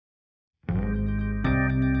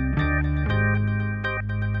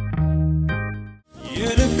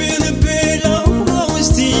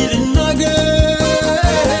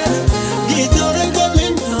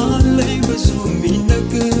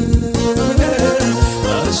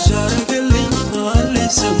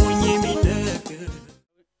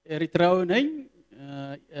ኤሪትራው ነኝ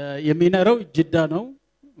የሚኖረው ጅዳ ነው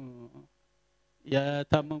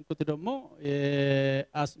የታመምኩት ደግሞ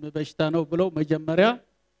የአስም በሽታ ነው ብለው መጀመሪያ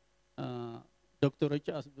ዶክተሮች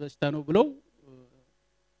አስም በሽታ ነው ብለው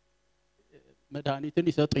መድኃኒትን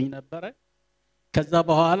ይሰጡኝ ነበር ከዛ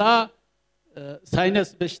በኋላ ሳይነስ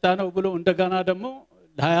በሽታ ነው ብለው እንደገና ደግሞ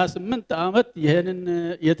ለ28 አመት ይሄንን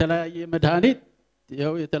የተለያየ መድኃኒት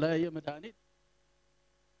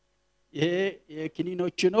ይሄ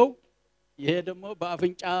የኪኒኖች ነው ይሄ ደግሞ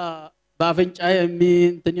በአፍንጫ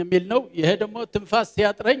የሚል ነው ይሄ ደግሞ ትንፋስ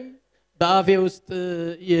ሲያጥረኝ በአፌ ውስጥ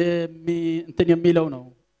የሚለው ነው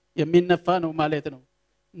የሚነፋ ነው ማለት ነው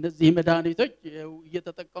እነዚህ መድኃኒቶች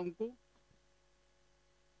እየተጠቀምኩ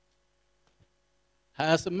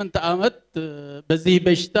 28 አመት በዚህ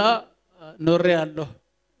በሽታ ኖሬ ያለው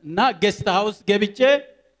እና ገስትሀውስ ገብቼ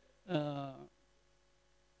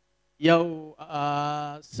ያው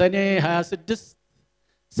ሰኔ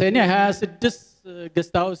 26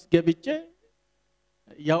 ገስትሀውስ ገብቼ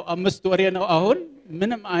ያው 5 ወሬ ነው አሁን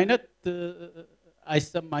ምንም አይነት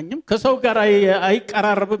አይሰማኝም ከሰው ጋር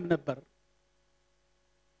አይቀራረብም ነበር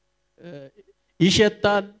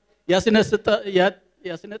ይሸታል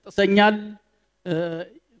ያስነጥሰኛል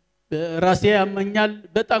ራሴ ያመኛል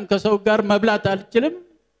በጣም ከሰው ጋር መብላት አልችልም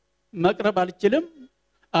መቅረብ አልችልም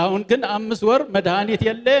አሁን ግን 5 ወር መድኃኒት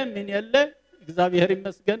የለ ምን የለ እግዚአብሔር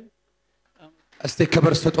ይመስገን እስቲ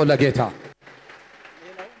ክብር ስጡ ለጌታ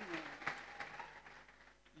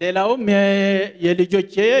ሌላውም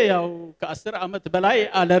የልጆቼ ያው ከ10 አመት በላይ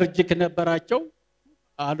አለርጂክ ነበራቸው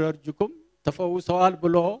አለርጂኩም ተፈውሰዋል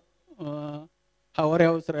ብሎ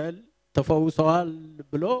ሐዋርያው እስራኤል ተፈውሰዋል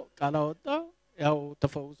ብሎ ቃል አወጣ ያው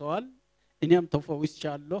ተፈውሰዋል እኔም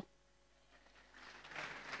ተፈውሻለሁ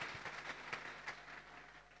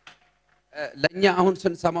ለኛ አሁን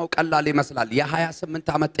ስንሰማው ቀላል ይመስላል የ28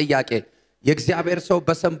 አመት ጥያቄ የእግዚአብሔር ሰው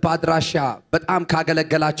በስም ባድራሻ በጣም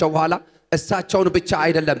ካገለገላቸው በኋላ እሳቸውን ብቻ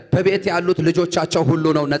አይደለም በቤት ያሉት ልጆቻቸው ሁሉ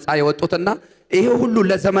ነው ነፃ የወጡትና ይሄ ሁሉ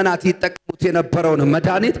ለዘመናት ይጠቀሙት የነበረውን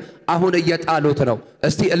መድኃኒት አሁን እየጣሉት ነው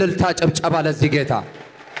እስቲ እልልታ ጭብጨባ ለዚህ ጌታ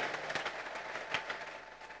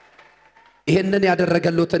ይሄንን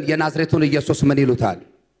ያደረገሉትን የናዝሬቱን ኢየሱስ ምን ይሉታል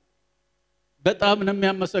በጣም ነው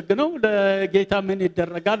የሚያመሰግነው ለጌታ ምን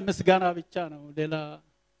ይደረጋል ምስጋና ብቻ ነው ሌላ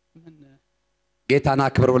ምን ጌታና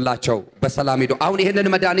አክብሩላቸው በሰላም ሄዱ አሁን ይሄንን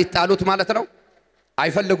መድኃኒት ጣሉት ማለት ነው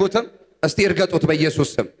አይፈልጉትም እስቲ እርገጡት በኢየሱስ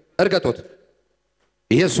ስም እርገጡት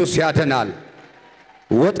ኢየሱስ ያድናል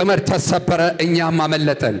ወጥመድ ተሰበረ እኛም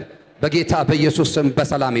አመለጠን በጌታ በኢየሱስ ስም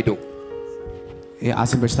በሰላም ሄዱ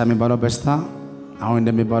የአስም በሽታ የሚባለው በሽታ አሁን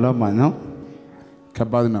እንደሚባለው ማለት ነው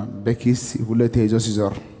ከባድ ነው በኪስ ሁለት ይዞ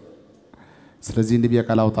ሲዞር ስለዚህ እንዲህ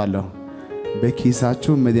ያቀላውጣለሁ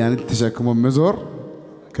በኪሳችሁ መድኃኒት ተሸክሞ መዞር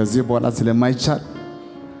ከዚህ በኋላ ስለማይቻል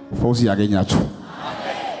ፈውስ ያገኛችሁ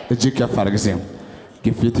እጅግ ከፍ አድርገህ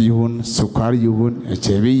ግፊት ይሁን ስኳር ይሁን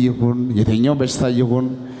ኤችአይቪ ይሁን የተኛው በሽታ ይሁን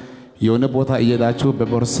የሆነ ቦታ እየሄዳችሁ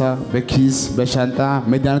በቦርሳ በኪስ በሻንጣ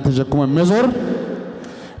መድኃኒት ተሸክሞ መዞር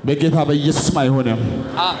በጌታ በኢየሱስም አይሆንም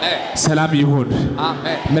አሜን ሰላም ይሁን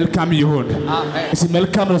አሜን መልካም ይሁን አሜን እሺ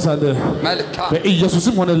መልካም ነው ሳለ መልካም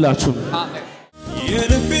በኢየሱስም ሆነላችሁ አሜን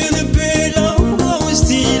የልቤ ላውራው እስቲ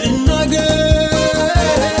ልናገር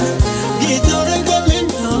ጌታ ረገለኝ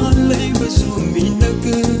አለኝ ብዙ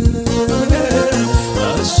የሚነገር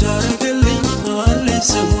አሻረገልኝ አለኝ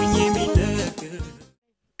ሰሙኝ የሚነገር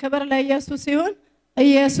ክብር ለኢየሱስ ይሁን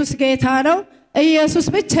ኢየሱስ ጌታ ነው ኢየሱስ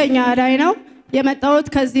ብቸኛ አዳኝ ነው የመጣሁት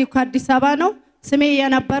ከዚህ ከአዲስ አበባ ነው ስሜ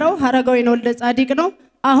የነበረው ሀረጋዊን ወልደ ጻዲቅ ነው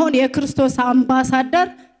አሁን የክርስቶስ አምባሳደር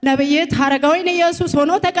ነብይት ሀረጋዊን ኢየሱስ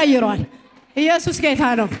ሆኖ ተቀይሯል ኢየሱስ ጌታ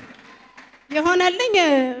ነው የሆነልኝ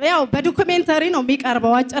ያው በዶክመንተሪ ነው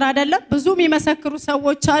የሚቀርበው አጭር አይደለም ብዙ የሚመሰክሩ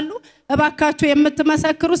ሰዎች አሉ እባካችሁ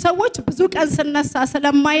የምትመሰክሩ ሰዎች ብዙ ቀን ስነሳ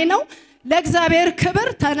ስለማይ ነው ለእግዚአብሔር ክብር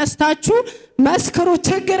ተነስታችሁ መስክሩ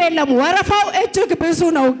ችግር የለም ወረፋው እጅግ ብዙ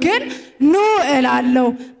ነው ግን ኑ እላለሁ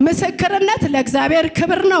ምስክርነት ለእግዚአብሔር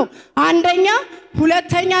ክብር ነው አንደኛ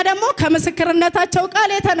ሁለተኛ ደግሞ ከምስክርነታቸው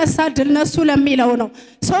ቃል የተነሳ ድል ነሱ ለሚለው ነው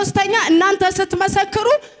ሶስተኛ እናንተ ስትመሰክሩ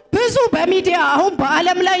ብዙ በሚዲያ አሁን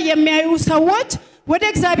በአለም ላይ የሚያዩ ሰዎች ወደ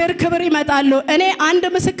እግዚአብሔር ክብር ይመጣሉ እኔ አንድ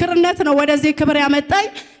ምስክርነት ነው ወደዚህ ክብር ያመጣኝ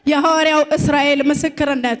የሐዋርያው እስራኤል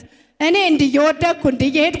ምስክርነት እኔ እንዲየወደኩ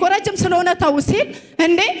እንዲየሄድኩ ረጅም ስለሆነ ታውሲል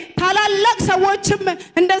እንዴ ታላላቅ ሰዎችም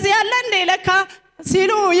እንደዚህ ያለ እንዴ ለካ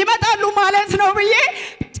ሲሉ ይመጣሉ ማለት ነው ብዬ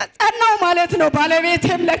ጸናው ማለት ነው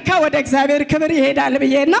ባለቤቴም ለካ ወደ እግዚአብሔር ክብር ይሄዳል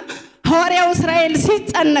ብዬና ሐዋርያው እስራኤል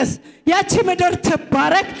ሲጸነስ ያቺ ምድር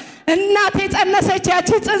ትባረክ እናቴ ጸነሰች ያቺ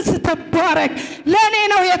ጽንስ ትባረክ ለኔ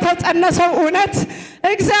ነው የተጸነሰው እውነት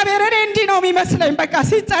እግዚአብሔር እኔ እንዲ ነው የሚመስለኝ በቃ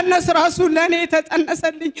ሲጸነስ ራሱ ለኔ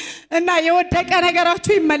ተጸነሰልኝ እና የወደቀ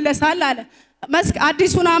ነገራችሁ ይመለሳል አለ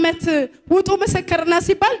አዲሱን አመት ውጡ ምስክርነት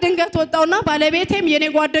ሲባል ድንገት ወጣውና ባለቤቴም የኔ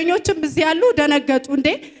ጓደኞችም እዚህ ያሉ ደነገጡ እንዴ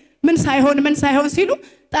ምን ሳይሆን ሲሉ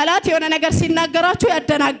ጠላት የሆነ ነገር ሲናገራችሁ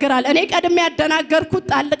ያደናግራል እኔ ቀድሜ ያደናገርኩት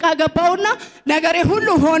ጣልቃ ገባውና ነገሬ ሁሉ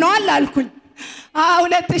ሆኗል አልኩኝ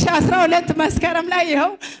 2012 መስከረም ላይ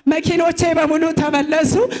ይኸው መኪኖቼ በሙሉ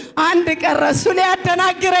ተመለሱ አንድ ቀረሱ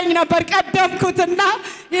ሊያደናግረኝ ነበር ቀደምኩትና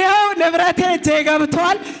ይኸው ንብረቴ እጄ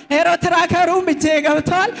ገብቷል ኤሮትራከሩም እጄ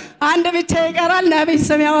ገብቷል አንድ ብቻ ይቀራል ነብይ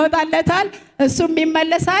ስም ያወጣለታል እሱም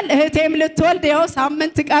ይመለሳል እህቴም ልትወልድ ይኸው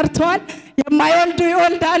ሳምንት ቀርቷል የማይወልዱ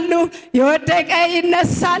ይወልዳሉ የወደቀ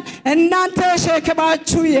ይነሳል እናንተ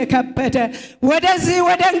ሸክማችሁ የከበደ ወደዚህ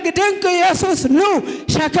ወደ ድንቅ ኢየሱስ ኑ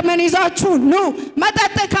ሸክምን ይዛችሁ ኑ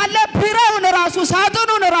መጠጥ ካለ ቢራውን ራሱ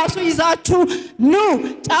ሳጥኑን ራሱ ይዛችሁ ኑ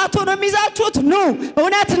ጫቱንም ይዛችሁት ኑ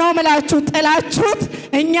እውነት ነው ምላችሁ ጥላችሁት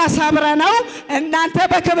እኛ ሰብረነው እናንተ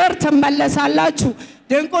በክብር ትመለሳላችሁ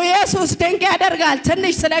ድንቁ ኢየሱስ ድንቅ ያደርጋል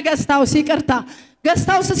ትንሽ ስለ ገስትሀውስ ይቅርታ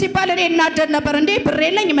ገስትሀውስ ሲባል እኔ እናደድ ነበር እንዴ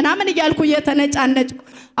ብሬለኝ ምናምን ይያልኩ እየተነጫነጭ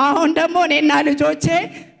አሁን ደግሞ እኔና ልጆቼ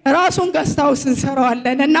ራሱን ገስትሀውስ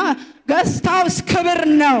እንሰራዋለንና ገስትሀውስ ክብር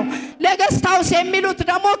ነው ለገስትሀውስ የሚሉት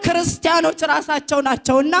ደግሞ ክርስቲያኖች ራሳቸው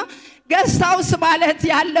ናቸውና ገስትሀውስ ማለት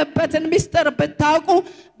ያለበትን ሚስጥር ብታውቁ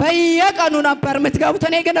በየቀኑ ነበር የምትገቡት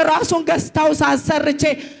እኔ ግን ራሱን ገስትሀውስ አሰርቼ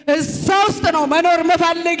እዛ ውስጥ ነው መኖር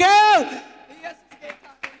መፈልገው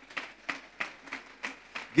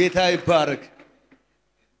ጌታ ይባረክ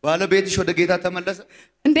ባለቤትሽ ወደ ጌታ ተመለሰ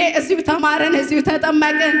እንዴ እዚሁ ተማረን እዚሁ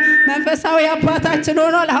ተጠመቅን መንፈሳዊ አባታችን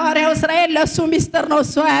ሆኖ ለሐዋርያው እስራኤል ለሱ ሚስጥር ነው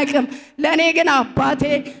እሱ አያውቅም ለኔ ግን አባቴ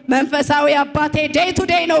መንፈሳዊ አባቴ ዴይ ቱ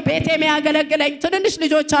ዴይ ነው ቤቴ የሚያገለግለኝ ትንንሽ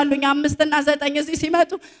ልጆች አሉኝ 5 እና 9 እዚህ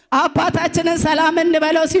ሲመጡ አባታችንን ሰላም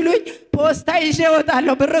እንበለው ሲሉኝ ፖስታ ይዤ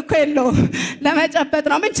እወጣለሁ ብር እኮ የለውም ለመጨበጥ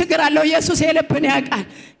ነው ምን ችግር አለው ኢየሱስ የልብን ያውቃል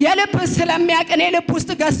የልብ ስለሚያውቅ እኔ ልብ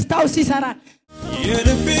ውስጥ ገስትሀውስ ይሰራል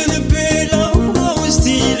የልቤ ውስጥ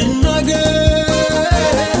ይልናገር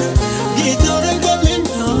ጌታ ረገለኝ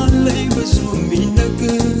አለኝ ብዙ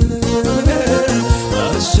የሚነገር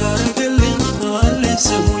አሻረገልኝ አለኝ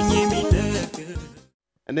ሰሙኝ የሚነገር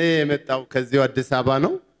እኔ የመጣው ከዚሁ አዲስ አበባ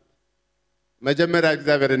ነው መጀመሪያ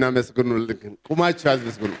እግዚአብሔርን አመስግኑልኝ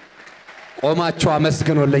ቆማችሁ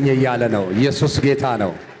አመስግኑልኝ እያለ ነው ኢየሱስ ጌታ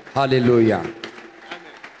ነው ሃሌሉያ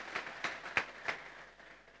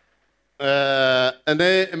እኔ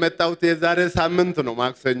የመጣሁት የዛሬ ሳምንት ነው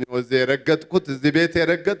ማክሰኞ እዚህ የረገጥኩት እዚህ ቤት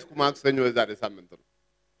የረገጥኩ ማክሰኞ የዛሬ ሳምንት ነው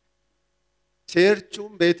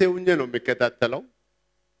ቸርቹም ቤቴ ሆኜ ነው የሚከታተለው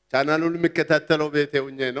ቻናሉን የሚከታተለው ቤቴ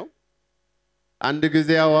ሆኜ ነው አንድ ጊዜ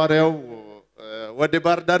ሐዋርያው ወደ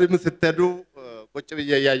ባርዳሪም ስትሄዱ ቁጭ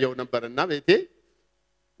ብዬ ያያየው ነበርና ቤቴ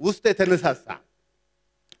ውስጤ ተነሳሳ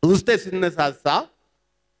ውስጤ ሲነሳሳ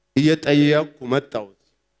እየጠየቅኩ መጣሁ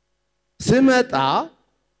ስመጣ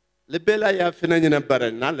ልቤ ላይ ያፍነኝ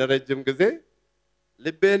ነበርና ለረጅም ጊዜ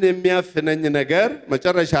ልቤን የሚያፍነኝ ነገር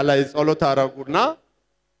መጨረሻ ላይ ጸሎት አረጉና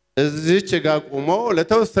እዚች ጋር ቆሞ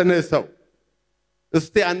ለተወሰነ ሰው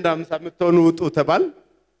እስቲ አንድ 50 ምትሆኑ ውጡ ተባል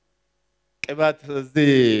ቅባት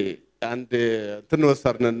እዚህ አንድ እንትን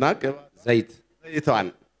ወሰርንና ቅባት ዘይቷን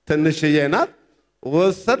ትንሽዬ ናት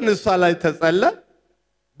ወሰርን እሷ ላይ ተጸለ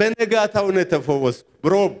በነጋታው ነው ተፈወስኩ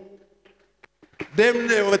ብሮብ ደም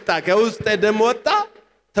ነው ወጣ ከውስጥ ደም ወጣ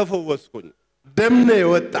ተፈወስኩኝ ደም ነው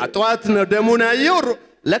ወጣ ጧት ነው ደሙን አየው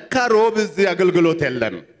ለካ ሮብ እዚህ አገልግሎት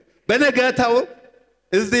የለም በነጋታው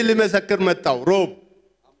እዚህ ሊመሰክር መጣው ሮብ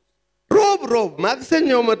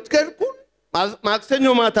ማክሰኞ መጥከርኩ ማክሰኞ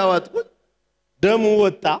ማታዋትኩ ደሙ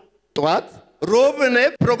ወጣ ጧት ሮብ ነው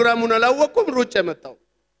ፕሮግራሙን አላወቅኩም ሩጬ መጣው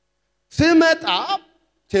ስመጣ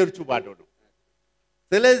ቸርቹ ባዶ ነው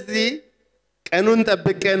ስለዚህ ቀኑን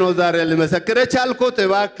ጠብቄ ነው ዛሬ ለመሰከረ ቻልኩት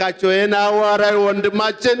እባካችሁ የና ሐዋርያው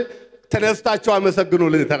ወንድማችን ተነስታችሁ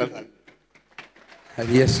አመሰግኑልኝ ተነሳል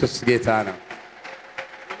ኢየሱስ ጌታ ነው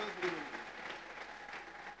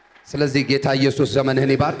ስለዚህ ጌታ ኢየሱስ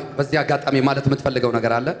ዘመንህን ይባርክ በዚህ አጋጣሚ ማለት የምትፈልገው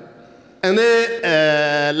ነገር አለ እኔ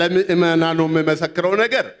ለምእመናኑ የምመሰክረው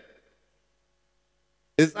ነገር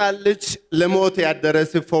ሕፃን ልጅ ለሞት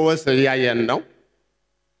ያደረሰ ፈወስ ያየን ነው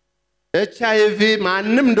HIV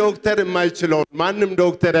ማንም ዶክተር የማይችለው ማንም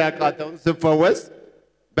ዶክተር ያቃተውን ሲፈወስ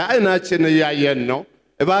በአይናችን ያየን ነው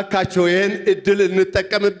እባካችሁ ይሄን እድል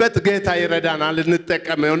እንጠቀምበት ጌታ ይረዳናል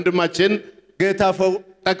እንጠቀም ወንድማችን ጌታ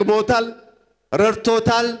ጠቅሞታል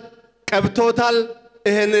ረድቶታል ቀብቶታል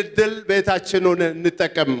ይሄን እድል ቤታችንን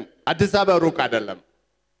እንጠቀም አዲስ አበባ ሩቅ አይደለም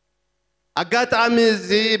አጋጣሚ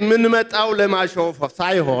እዚህ ምን መጣው ለማሾፍ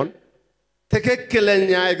ሳይሆን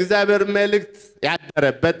ትክክለኛ እግዚአብሔር መልእክት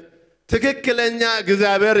ያደረበት ትክክለኛ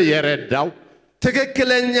እግዚአብሔር የረዳው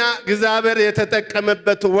ትክክለኛ እግዚአብሔር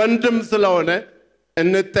የተጠቀመበት ወንድም ስለሆነ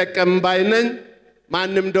እንጠቀም ባይነኝ።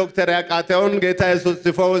 ማንም ዶክተር ያቃተውን ጌታ ኢየሱስ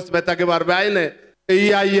ሲፈውስ በተግባር ባይነ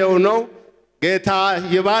እያየው ነው። ጌታ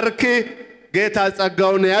ይባርክ። ጌታ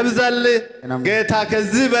ጸጋውን ያብዛል። ጌታ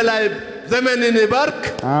ከዚህ በላይ ዘመንን ይባርክ።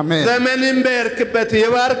 አሜን። ዘመንን በርክበት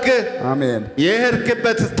ይባርክ። አሜን።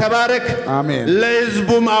 የሄድክበት ተባረክ። አሜን።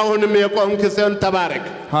 ለሕዝቡም አሁንም የቆምክ ሰን ተባረክ።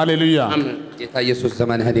 ሃሌሉያ። አሜን። ጌታ ኢየሱስ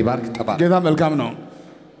ዘመንህን ይባርክ። ተባረክ። ጌታ መልካም ነው።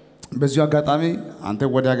 በዚሁ አጋጣሚ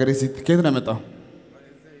አንተ ወደ ሀገሬ ስትኬት ነው የመጣው?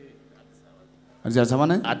 እዚህ አዲስ አበባ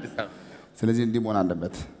ነህ? አዲስ አበባ። ስለዚህ እንዲህ መሆን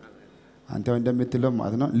አለበት። አንተ እንደምትለው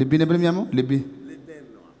ማለት ነው። ልቢ ነበር የሚያመው?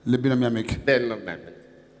 ልቢ ነው የሚያመክ።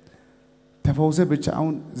 ተፈውሰ ብቻ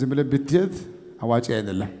አሁን ዝም ብለህ ብትሄድ አዋጪ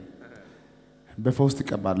አይደለም። በፈውስ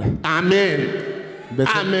ትቀባለህ። አሜን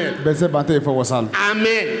አሜን። ቤተሰብ በአንተ ይፈወሳል።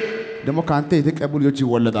 አሜን። ደግሞ ከአንተ የተቀቡ ልጆች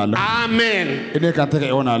ይወለዳሉ። አሜን። እኔ ከአንተ ጋር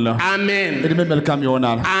ይሆናለሁ። አሜን። እድሜ መልካም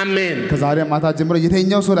ይሆናል። አሜን። ከዛሬ ማታ ጀምሮ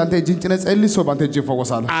የተኛው ሰው ለአንተ እጅን ጭነህ ጸልይ፣ ሰው በአንተ እጅ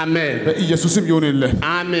ይፈወሳል። አሜን። በኢየሱስም ይሁንልህ።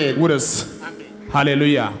 አሜን። ውረስ።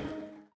 ሃሌሉያ።